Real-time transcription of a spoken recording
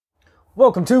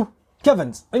Welcome to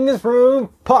Kevin's English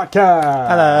Room Podcast.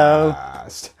 Hello.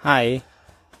 Hi.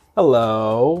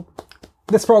 Hello.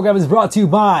 This program is brought to you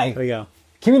by Here we go.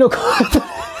 Kimi no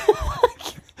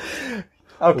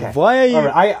Okay. Why are you... All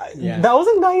right. That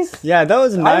wasn't nice. Yeah, that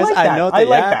was nice. I know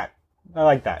that. I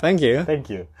like that. Thank you. Thank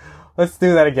you. Let's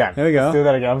do that again. Here we go. Let's do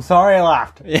that again. I'm sorry I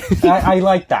laughed. I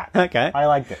like that. Okay. I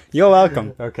liked it. You're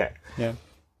welcome. Okay. Yeah.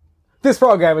 This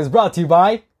program is brought to you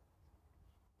by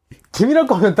Kimi no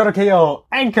Torokeyo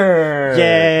Anchor.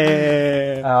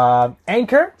 Yay.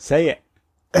 Anchor? Say it.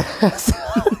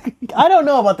 I don't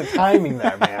know about the timing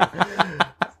there, man.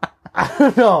 I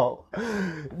don't know.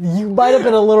 You might have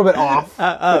been a little bit off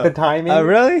with the timing. Oh,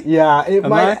 really? Yeah, it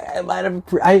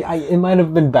might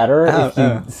have been better if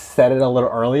you said it a little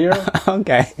earlier.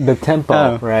 Okay. The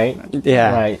tempo, right?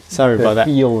 Yeah. Right. Sorry about that.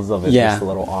 The feels of it just a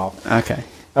little off. Okay.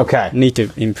 Okay. Need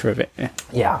to improve it.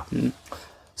 Yeah.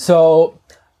 So,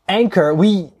 Anchor,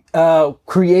 we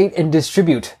create and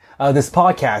distribute this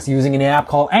podcast using an app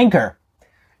called Anchor.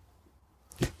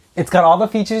 It's got all the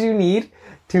features you need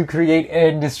to create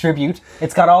and distribute.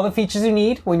 It's got all the features you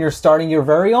need when you're starting your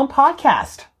very own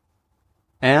podcast.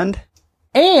 And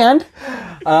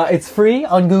it's free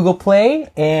on Google Play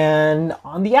and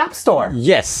on the App Store.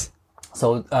 yes.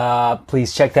 So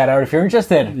please check that out if you're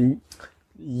interested.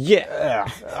 Yeah.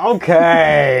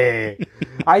 Okay.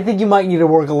 I think you might need to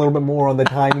work a little bit more on the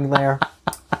timing there.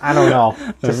 I don't know.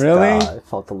 Just, Really? It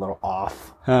felt a little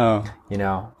off. Oh. You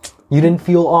know? You didn't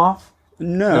feel off?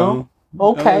 No.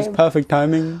 Okay. That was perfect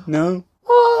timing. No.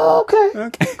 Oh,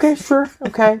 okay. Okay, sure.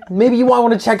 Okay. Maybe you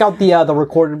want to check out the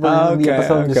recorded version of the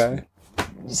episode. Okay.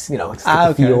 Just to get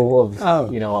the feel of,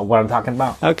 what I'm talking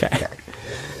about. Okay.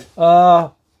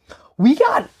 We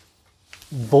got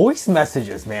voice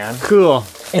messages, man. Cool.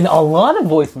 And a lot of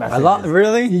voice messages. A lot?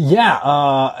 Really?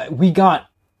 Yeah. We got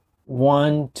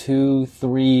 1, 2,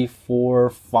 3, 4,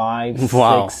 5,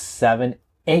 Wow. 6, 7,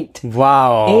 8.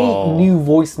 Wow. 8 new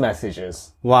voice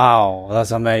messages. Wow.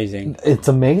 That's amazing. It's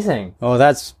amazing. Oh,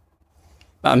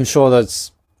 I'm sure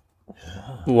that's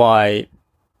why.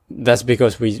 That's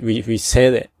because we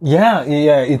said it. Yeah.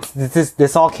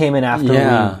 This all came in after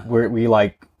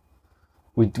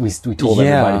we told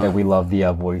everybody that we love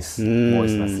the voice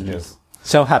messages.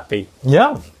 So happy.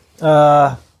 Yeah.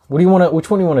 Which one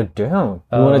do you want to do? You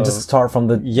want to just start from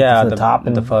the top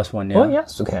and the first one, yeah. Oh,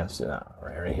 yes. Okay, let's do that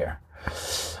right here.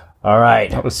 All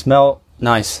right. It smell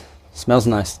nice. Smells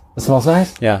nice. It smells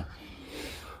nice? Yeah.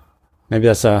 Maybe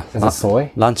that's Is it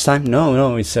soy? lunchtime?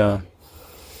 No, it's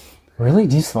Really?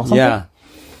 Do you smell something? yeah.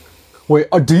 Wait,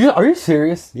 are you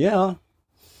serious? Yeah.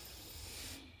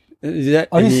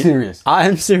 Are you serious? I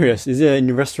am serious. Is it in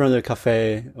a restaurant or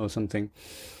cafe or something?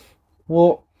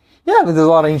 Well, yeah, but there's a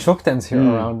lot of inshokutens here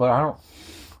around, but I don't...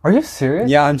 Are you serious?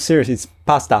 Yeah, I'm serious. It's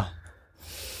pasta.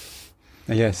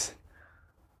 Yes.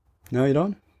 No, you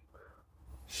don't?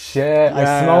 Shit,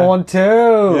 I smell one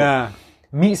too. Yeah.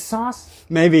 Meat sauce?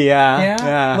 Maybe,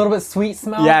 yeah. A little bit sweet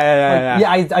smell? Yeah.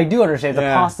 Yeah, I do understand. The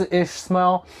pasta-ish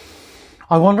smell.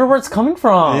 I wonder where it's coming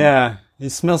from. Yeah.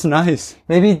 It smells nice.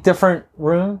 Maybe different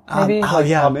room? Maybe?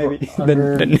 Maybe.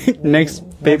 Under The next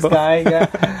paper. next guy, yeah.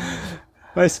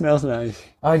 But it smells nice.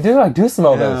 I do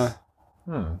smell this.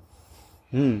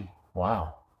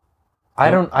 Wow.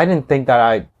 I didn't think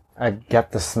that I'd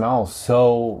get the smell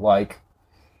so, like...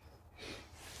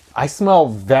 I smell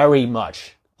very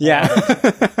much. Yeah.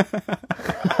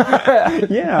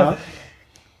 Yeah.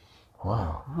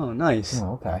 Wow. Oh, nice.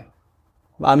 Oh, okay.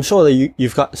 I'm sure that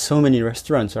you've got so many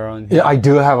restaurants around here. Yeah, I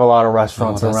do have a lot of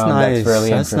restaurants that's around. nice. That's really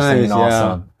That's interesting and nice,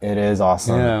 awesome. It is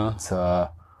awesome. Yeah. It's, I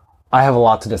have a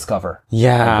lot to discover.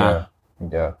 Yeah. I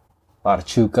do. A lot of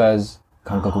chukas,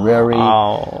 Kankoku reri,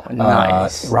 Oh,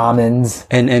 nice. ramens.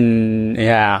 And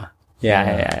yeah.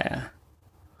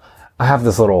 I have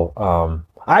this little,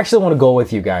 I actually want to go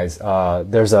with you guys.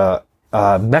 There's a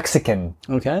Mexican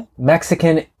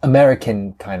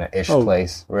American kind of ish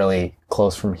place, really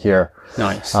close from here.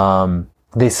 Nice.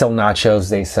 They sell nachos,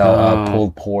 they sell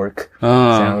pulled pork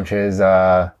sandwiches,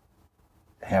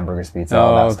 hamburgers, pizza,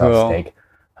 all that stuff, cool. steak.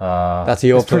 That's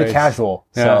your It's pretty place. casual.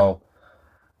 Yeah. So,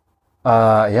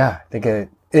 I think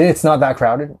it's not that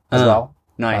crowded as well.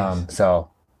 Nice. So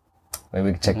maybe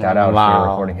we can check that out if you're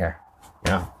recording here.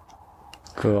 Yeah.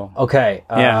 Cool. Okay.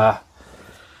 Yeah.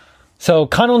 So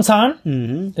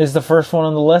Kanon-san is the first one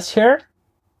on the list here.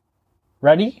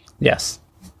 Ready? Yes.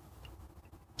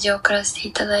 上からして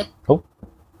いただいて Oh.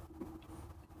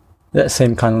 That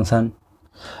same Kanon-san.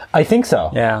 I think so.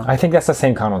 Yeah. I think that's the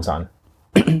same Kanon-san.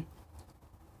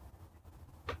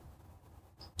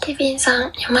 ケビンさ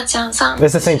ん、山ちゃんさん、 This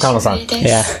is the same Kanon-san. 久しぶりで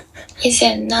す。以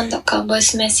前何度かボイ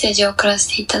スメッセージを送ら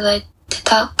せていただいて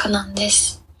たかなんで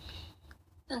す。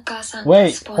なんかさんが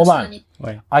Wait, スポン hold サー on. に。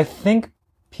Wait. I think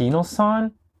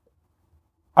Pino-san?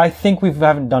 I think we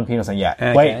haven't done Pino-san yet.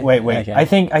 Okay, Wait. okay. I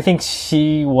think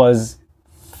she was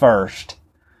first.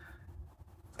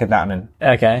 Get that one in.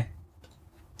 Okay.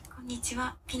 こんにち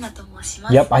は、ピノと申しま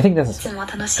す。Yep, I think this い is. つも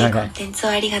楽しいコンテンツを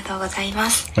ありがとうございま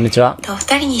す。こんにちは。お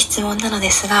二人に質問なの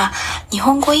ですが、日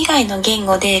本語以外の言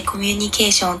語でコミュニケ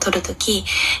ーションを取るとき、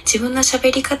自分の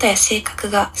喋り方や性格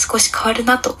が少し変わる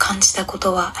なと感じたこ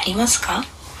とはありますか？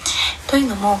という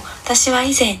のも、私は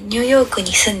以前ニューヨーク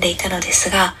に住んでいたのです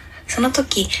が、その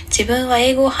時自分は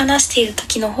英語を話している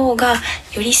時の方が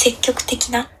より積極的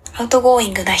なアウトゴーイ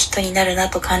ングな人になるな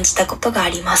と感じたことがあ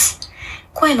ります。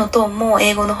声のトーンも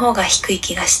英語の方が低い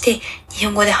気がして、日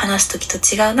本語で話す時と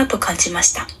違うなと感じま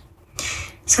した。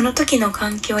その時の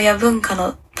環境や文化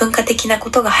的なこ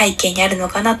とが背景にあるの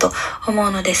かなと思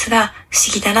うのですが、不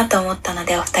思議だなと思ったの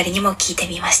でお二人にも聞いて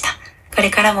みました。これ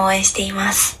からも応援してい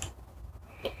ます。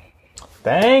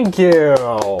Thank you.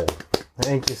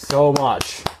 Thank you so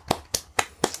much.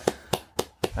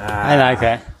 I like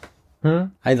it.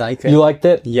 I like it. You liked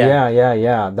it? Yeah.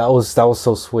 Yeah. That was so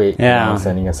sweet. Yeah.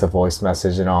 Sending us a voice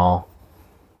message and all.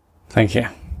 Thank you.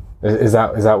 Is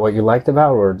that what you liked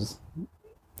about, or just?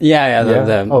 Yeah.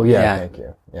 Thank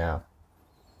you. Yeah.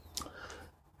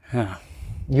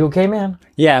 You okay, man?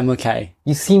 Yeah, I'm okay.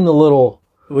 You seemed a little.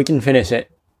 We can finish it.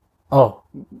 Oh.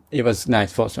 It was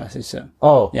nice voice message, so.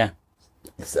 Oh. Yeah.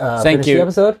 Thank Thank you. you. The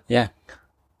episode? Yeah.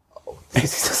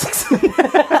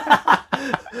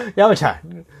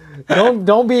 Yama-chan,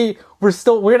 don't be. We're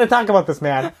gonna talk about this,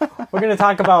 man. We're gonna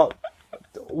talk about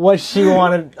what she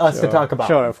wanted us to talk about.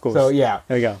 Sure, of course. So yeah.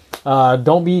 There we go.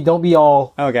 Don't be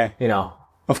all. Okay.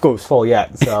 Of course. Full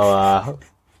yet. So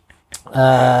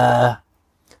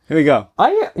Here we go.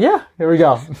 Here we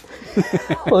go.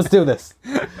 Let's do this.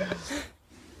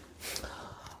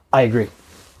 I agree.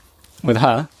 With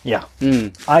her? Yeah.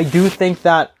 I do think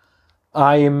that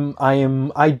I'm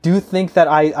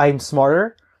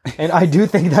smarter, and I do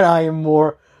think that I am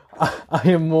more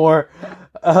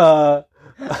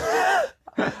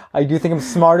I do think I'm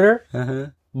smarter,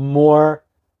 more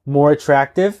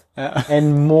attractive,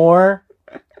 and more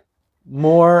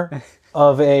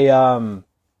of a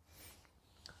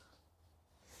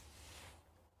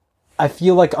I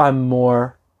feel like I'm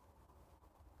more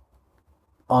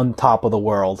on top of the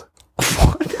world.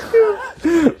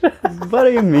 What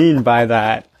do you mean by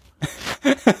that?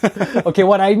 Okay,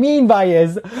 what I mean by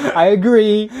is, I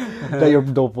agree that your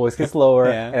voice gets lower,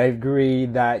 and I agree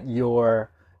that your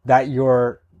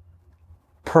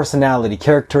personality,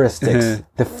 characteristics,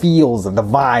 the feels and the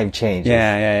vibe changes.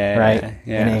 Yeah. Right?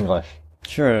 In English.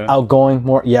 Sure. Outgoing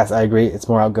more, yes, I agree. It's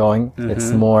more outgoing.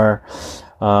 It's more,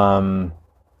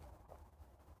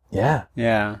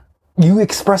 Yeah. You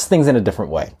express things in a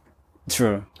different way.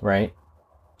 True. Right?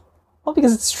 Well,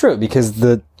 because it's true. Because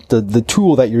the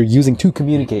tool that you're using to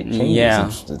communicate changes. Yeah.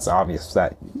 It's obvious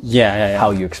that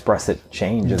how you express it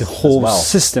changes. The whole as well.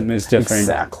 system is different.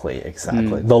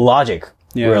 Exactly. The logic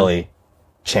really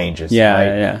changes.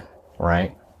 Yeah.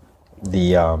 Right?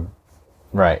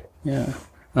 Right. Yeah.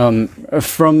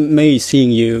 From me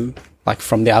seeing you, like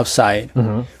from the outside,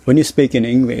 when you speak in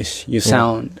English, you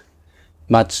sound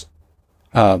much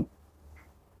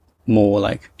more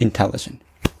like intelligent.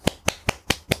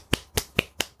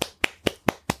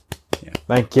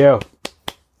 Thank you.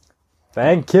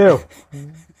 Thank you,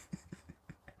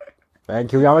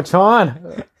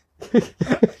 Yama-chan.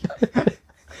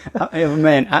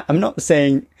 Man, I'm not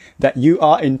saying that you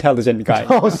are intelligent, guy.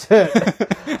 Oh shit.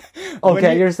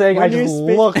 Okay, you're saying I just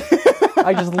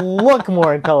look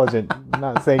more intelligent. I'm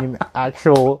not saying I'm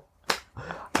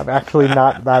actually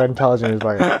not that intelligent is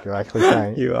what you're actually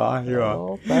saying. You are.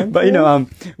 Oh, But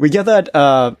we gathered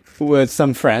with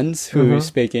some friends who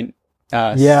speak in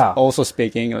also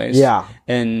speak English. Yeah.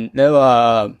 And there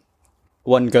were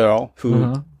one girl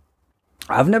who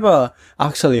I've never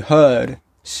actually heard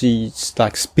she's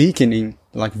like speaking in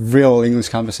like real English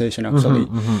conversation actually.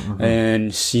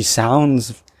 And she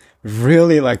sounds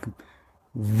really like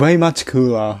way much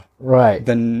cooler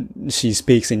than she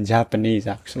speaks in Japanese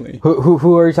actually.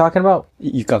 Who are you talking about?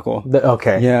 Yukako.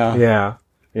 Okay.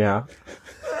 Yeah.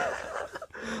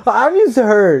 I'm used to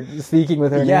her speaking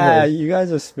with her in English. You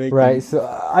guys are speaking. Right, so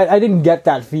I didn't get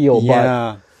that feel,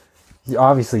 but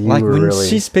obviously you like were when really...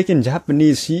 she's speaking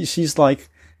Japanese, she's like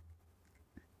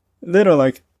little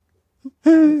like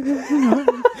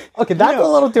okay, that's a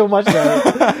little too much there.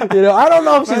 I don't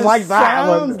know if she's like that.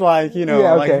 Sounds like,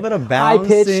 like little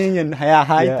bouncing and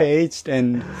high-pitched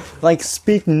and like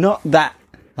speak not that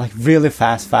like really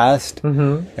fast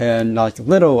and like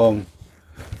little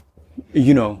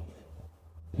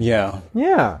Yeah.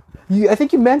 Yeah. I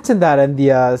think you mentioned that in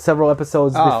the several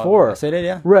episodes before. I said it,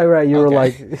 yeah. Right. You were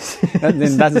like, Then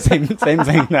that's the same thing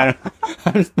that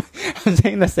I'm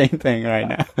saying the same thing right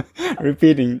now.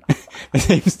 Repeating the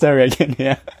same story again,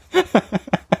 yeah.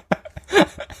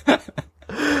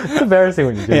 it's embarrassing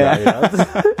when you do that.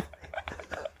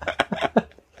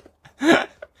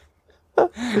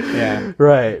 Yeah.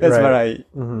 Right. That's right. what I,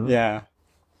 yeah.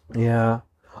 Yeah.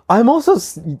 I'm also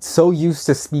so used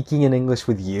to speaking in English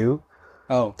with you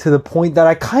Oh. to the point that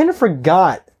I kind of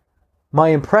forgot my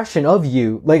impression of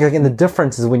you. Like in the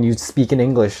differences when you speak in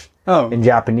English and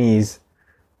Japanese.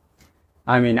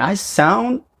 I mean, I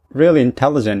sound really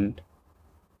intelligent.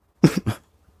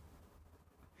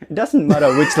 It doesn't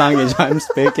matter which language I'm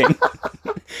speaking.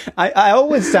 I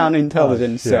always sound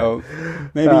intelligent, so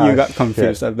maybe you got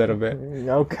confused a little bit.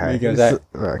 Okay. Because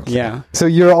yeah. So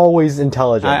you're always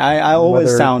intelligent. I always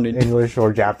whether sound English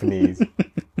or Japanese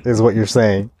is what you're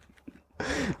saying.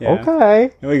 Yeah.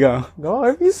 Okay. Here we go. Go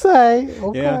if you say.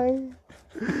 Okay.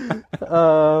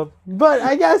 But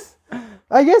I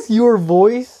guess your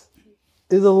voice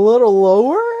is a little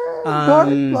lower.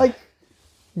 Like,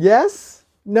 yes.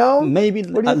 No, maybe a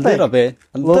think? little bit,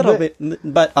 a little bit,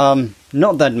 but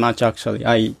not that much actually.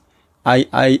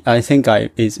 I think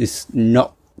it's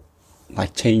not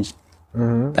like changed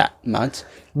that much.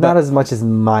 Not as much as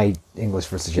my English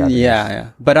versus Japanese.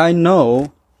 Yeah. But I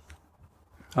know,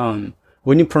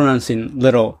 when you pronounce in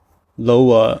little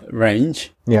lower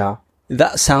range,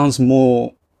 that sounds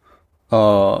more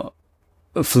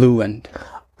fluent.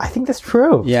 I think that's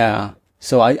true. Yeah.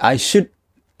 So I should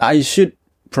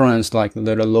pronounce like a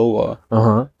little lower,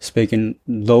 speaking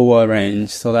lower range,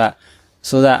 so that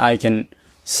I can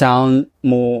sound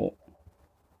more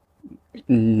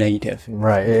native.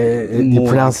 Right. The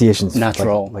pronunciation's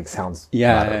natural, like sounds.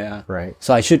 Yeah, better, yeah. Right.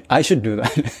 So I should do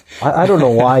that. I don't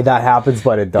know why that happens,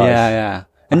 but it does. Yeah.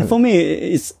 And for me,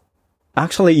 it's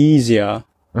actually easier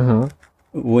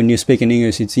when you speak in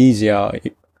English. It's easier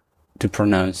to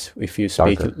pronounce if you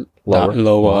speak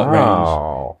lower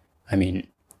range. I mean.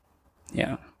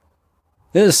 Yeah.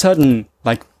 There's a certain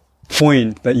like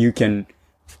point that you can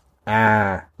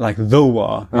like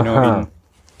lower, in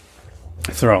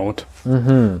throat.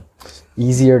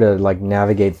 Easier to like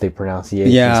navigate the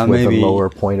pronunciations with the lower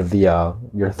point of the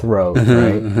your throat,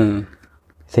 right? I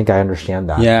think I understand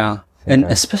that. Yeah. And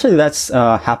especially that's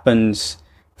happens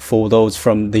for those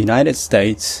from the United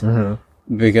States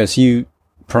because you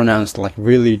pronounce like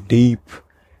really deep,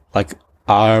 like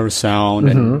R sound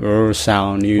and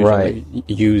sound usually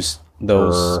use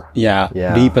those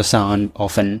deeper sound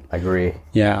often. I agree.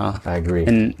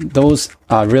 And those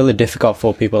are really difficult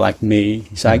for people like me.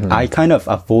 So I kind of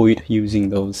avoid using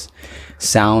those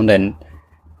sound and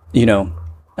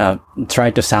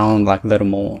try to sound like a little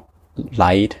more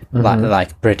light,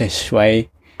 like British way.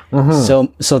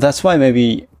 So that's why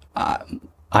maybe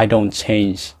I don't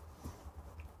change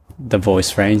the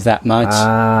voice range that much.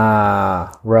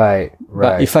 Right.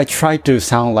 But if I try to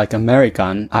sound like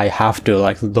American, I have to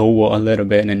like lower a little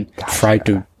bit and try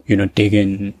to, dig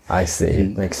in. I see.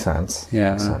 Makes sense.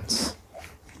 Yeah. Makes sense.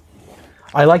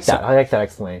 I like that. I like that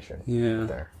explanation. Yeah.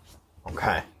 There.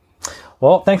 Okay.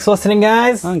 Well, thanks for listening,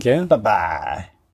 guys. Thank you. Bye-bye.